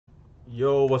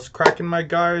Yo, what's cracking, my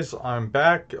guys? I'm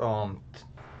back. I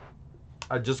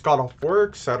just got off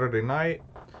work Saturday night.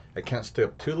 I can't stay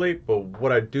up too late, but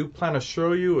what I do plan to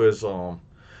show you is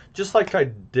just like I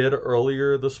did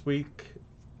earlier this week,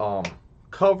 um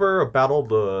cover a battle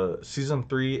the season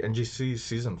 3 NGC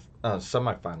season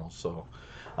semifinals. So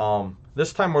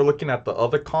this time we're looking at the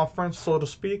other conference, so to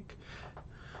speak.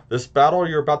 This battle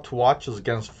you're about to watch is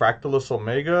against Fractalis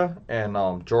Omega and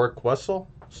Jorek Wessel.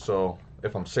 So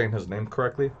if I'm saying his name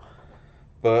correctly.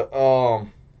 But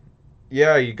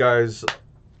yeah, you guys,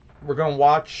 we're gonna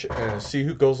watch and see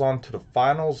who goes on to the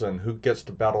finals and who gets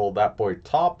to battle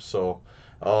ThatBoyTop. So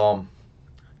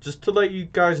just to let you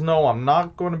guys know, I'm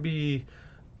not gonna be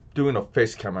doing a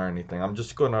face cam or anything. I'm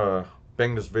just gonna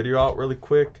bang this video out really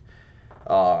quick.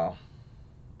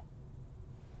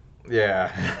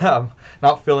 Yeah, I'm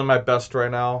not feeling my best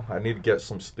right now. I need to get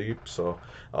some sleep, so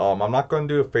I'm not gonna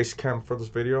do a face cam for this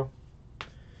video.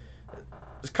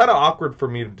 It's kind of awkward for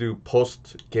me to do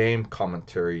post-game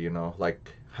commentary, you know,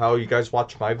 like how you guys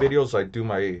watch my videos. I do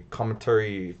my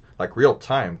commentary like real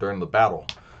time during the battle.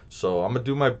 So I'm gonna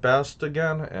do my best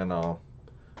again, and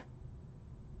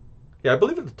yeah, I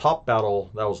believe in the top battle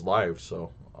that was live,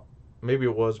 so maybe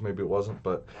it was, maybe it wasn't,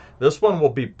 but this one will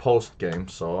be post-game.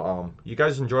 So you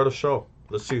guys enjoy the show.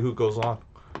 Let's see who goes on.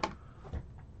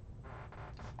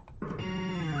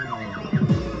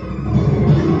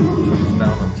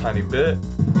 Down a tiny bit.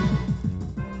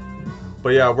 But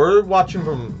yeah, we're watching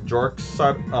from Jorek's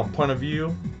side point of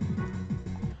view.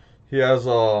 He has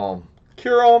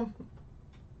Kiram,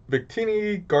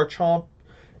 Victini, Garchomp,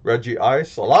 Reggie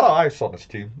Ice, a lot of ice on his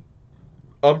team.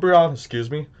 Umbreon,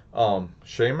 excuse me,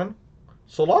 Shaman.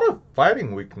 So a lot of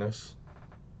fighting weakness,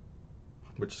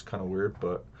 which is kind of weird.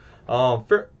 But on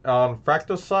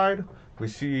Fracta's side, we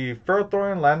see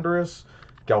Ferrothorn, Landorus,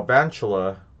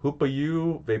 Galvantula,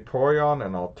 Hoopa-u, Vaporeon,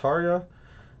 and Altaria.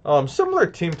 Similar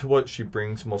team to what she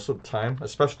brings most of the time,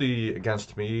 especially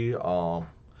against me. What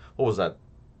was that?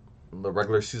 The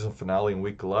regular season finale in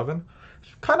week 11.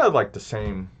 Kind of like the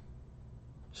same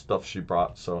stuff she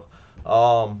brought. So,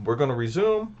 we're gonna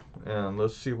resume and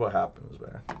let's see what happens,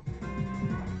 man.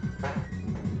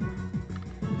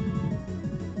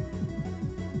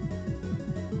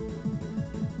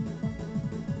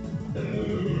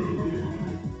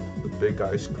 The big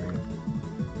ice cream.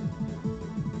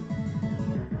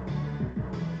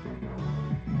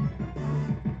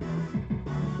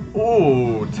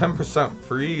 Ooh, 10%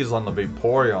 freeze on the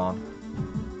Vaporeon.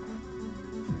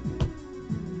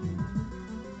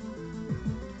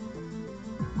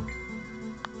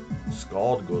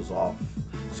 Scald goes off.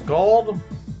 Scald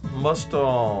must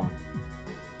thaw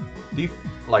you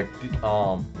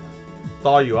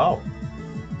out.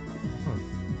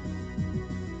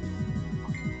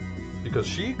 Because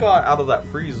she got out of that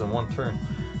freeze in one turn.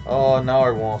 Oh, now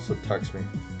everyone wants to text me.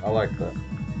 I like that.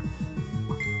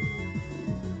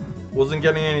 Wasn't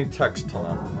getting any text till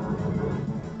now.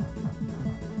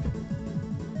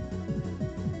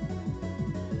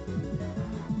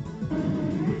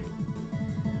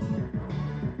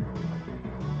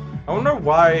 I wonder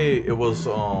why it was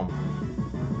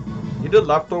he did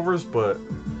leftovers, but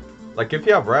like if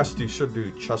you have rest, you should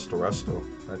do chest resto,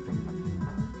 I think.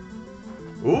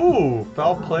 Ooh,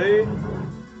 foul play.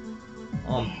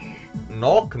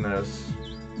 Nulkness.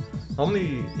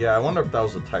 Only, yeah, I wonder if that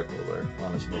was a typo there,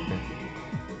 honestly.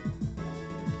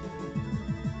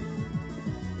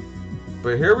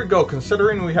 But here we go,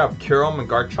 considering we have Kiram and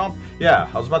Garchomp. Yeah,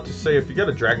 I was about to say, if you get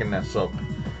a Dragon Nest up,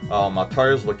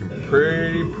 Altaria's looking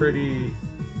pretty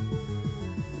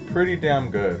damn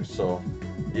good, so,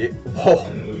 yeah, whoa.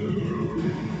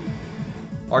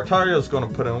 Altaria's gonna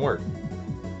put in work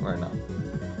right now.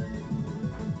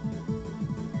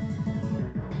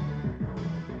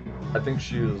 I think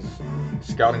she was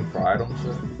scouting for items.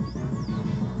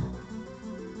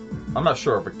 I'm not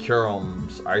sure if a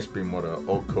Kiram's Ice Beam would have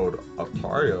O-code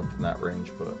Altaria from that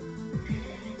range, but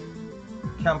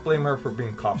can't blame her for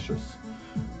being cautious.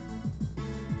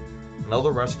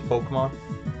 Another rest Pokemon.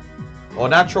 Oh,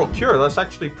 Natural Cure. That's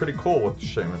actually pretty cool with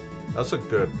Shaman. That's a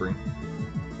good bring.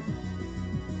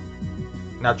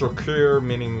 Natural Cure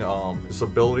meaning its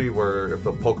ability where if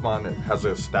a Pokemon has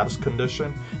a status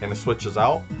condition and it switches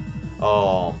out,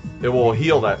 it will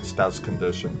heal that status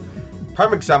condition.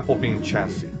 Prime example being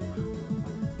Chansey.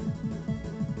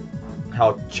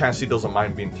 How Chansey doesn't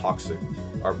mind being toxic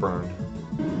or burned.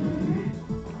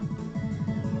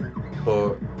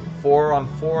 But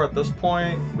 4-on-4 at this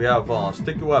point. We have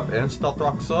Sticky Web and Stealth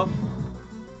Rocks up.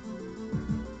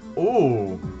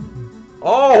 Ooh.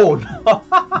 Oh no!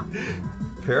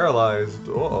 Paralyzed.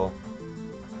 Uh-oh.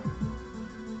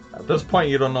 At this point,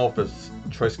 you don't know if it's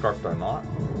Choice scarf or not?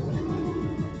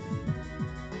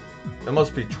 It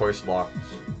must be choice locked.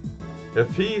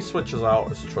 If he switches out,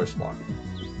 it's choice locked.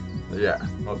 Yeah,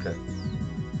 okay.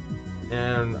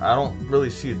 And I don't really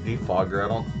see a defogger. I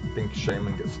don't think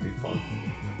Shaman gets defogged.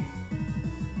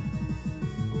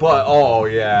 But, oh,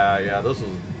 yeah, this is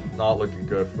not looking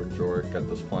good for Jorek at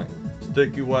this point.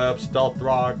 Sticky Web, Stealth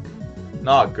Rock,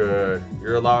 not good.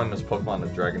 You're allowing this Pokemon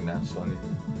to Dragon Dance on you.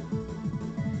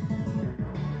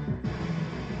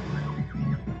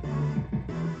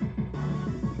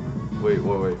 Wait,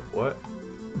 what?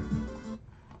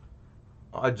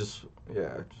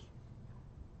 Yeah.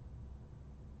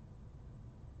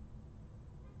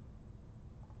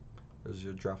 There's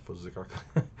your draft for Zigzag.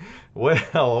 Well,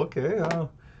 okay.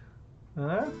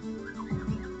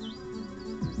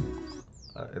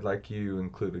 Like you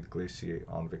included Glaciate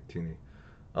on Victini.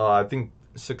 I think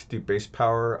 60 base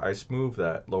power ice move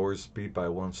that lowers speed by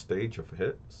 1 stage if it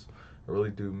hits. I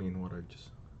really do mean what I just.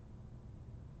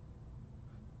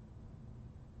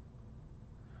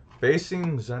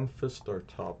 Facing Zenfist or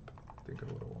top. I think I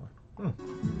would have won.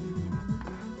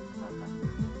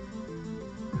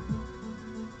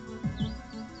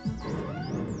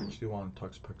 She wanted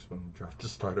Toxpex when the draft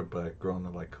just started, but I grown to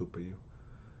like hoopa-u.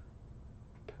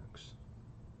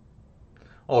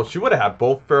 Oh, she would have had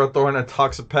both Ferrothorn and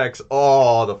Toxapex.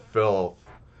 Oh, the filth.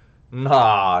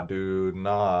 Nah, dude,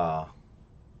 nah.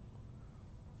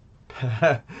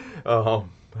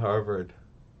 Harvard.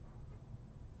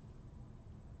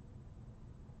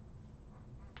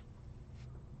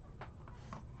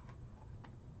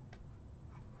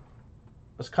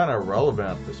 That's kind of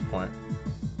irrelevant at this point.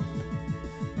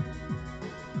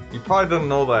 You probably didn't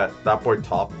know that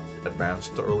ThatBoyTop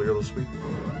advanced earlier this week.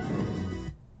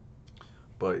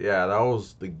 But yeah, that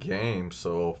was the game.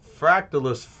 So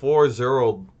Fractalis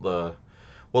 4-0 the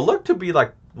what looked to be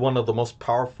like one of the most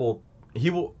powerful.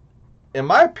 In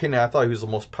my opinion, I thought he was the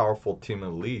most powerful team in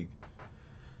the league.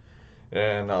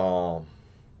 And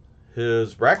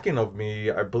his racking of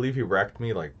me, I believe he racked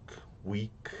me like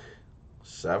week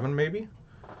 7 maybe.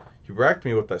 He racked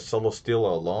me with that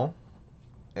Celesteela alone,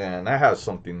 and that has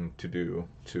something to do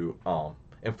to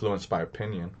influence my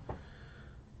opinion.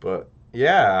 But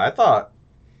yeah, I thought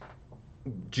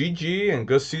GG and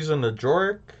good season to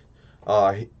Jorek.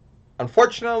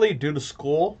 Unfortunately, due to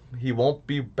school, he won't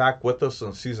be back with us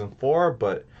in season 4.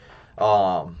 But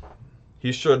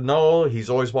he should know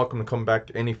he's always welcome to come back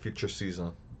any future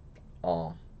season.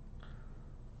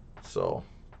 So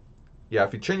yeah,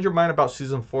 if you change your mind about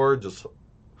season 4,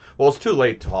 well, it's too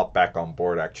late to hop back on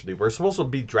board. Actually, we're supposed to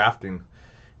be drafting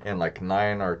in like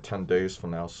 9 or 10 days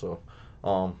from now. So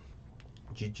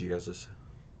GG as this.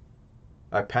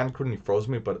 I panicked when he froze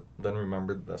me, but then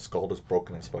remembered that Scald is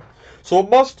broken as fuck. So it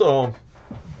must, too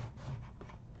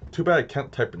bad I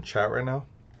can't type in chat right now.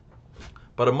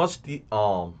 But it must,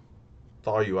 thaw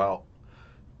you out.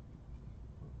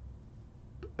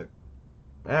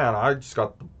 Man, I just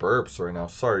got the burps right now.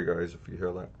 Sorry, guys, if you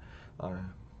hear that.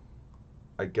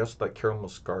 I guess that caramel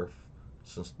scarf,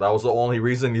 since that was the only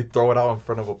reason you throw it out in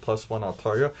front of a +1, I'll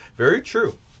tell you. Very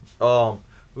true. Ooh,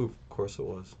 of course it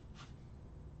was.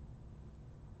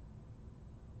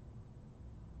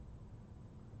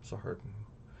 It's a hard move.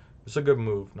 It's a good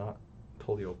move, not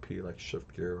totally OP like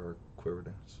Shift Gear or Quiver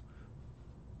Dance.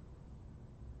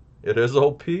 It is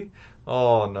OP?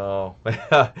 Oh no.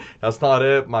 That's not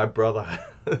it, my brother.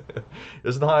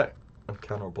 It's not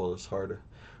uncounterable, it's harder.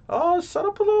 Oh, set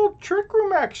up a little Trick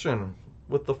Room action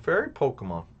with the fairy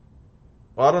Pokemon.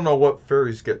 Well, I don't know what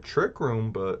fairies get Trick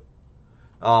Room, but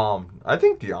I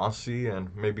think Deontay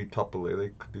and maybe Tapu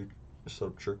Lele could do set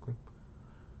up Trick Room.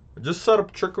 Just set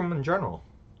up Trick Room in general.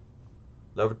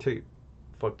 Levitate.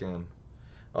 Fucking.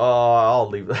 I'll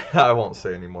leave that. I won't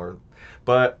say anymore.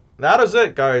 But that is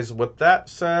it, guys. With that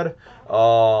said,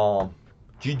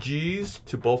 GG's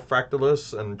to both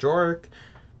Fractalis and Jorek.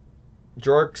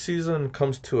 Jorek season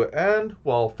comes to an end,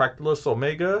 while Fractalis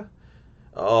Omega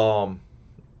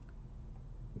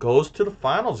goes to the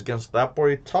finals against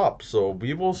ThatBoyTop. So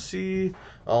we will see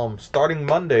starting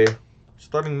Monday.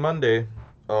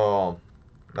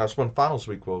 That's when finals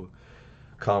week will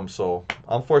come. So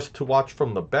I'm forced to watch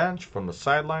from the bench, from the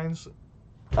sidelines.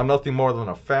 I'm nothing more than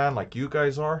a fan like you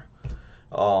guys are.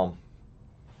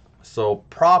 So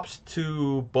props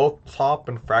to both Top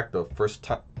and Fracta, first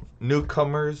time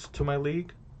newcomers to my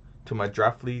league, to my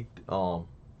draft league,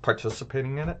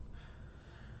 participating in it.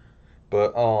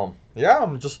 But yeah,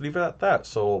 I'm just leave it at that.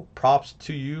 So props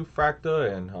to you,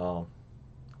 Fracta, and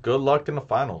good luck in the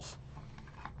finals.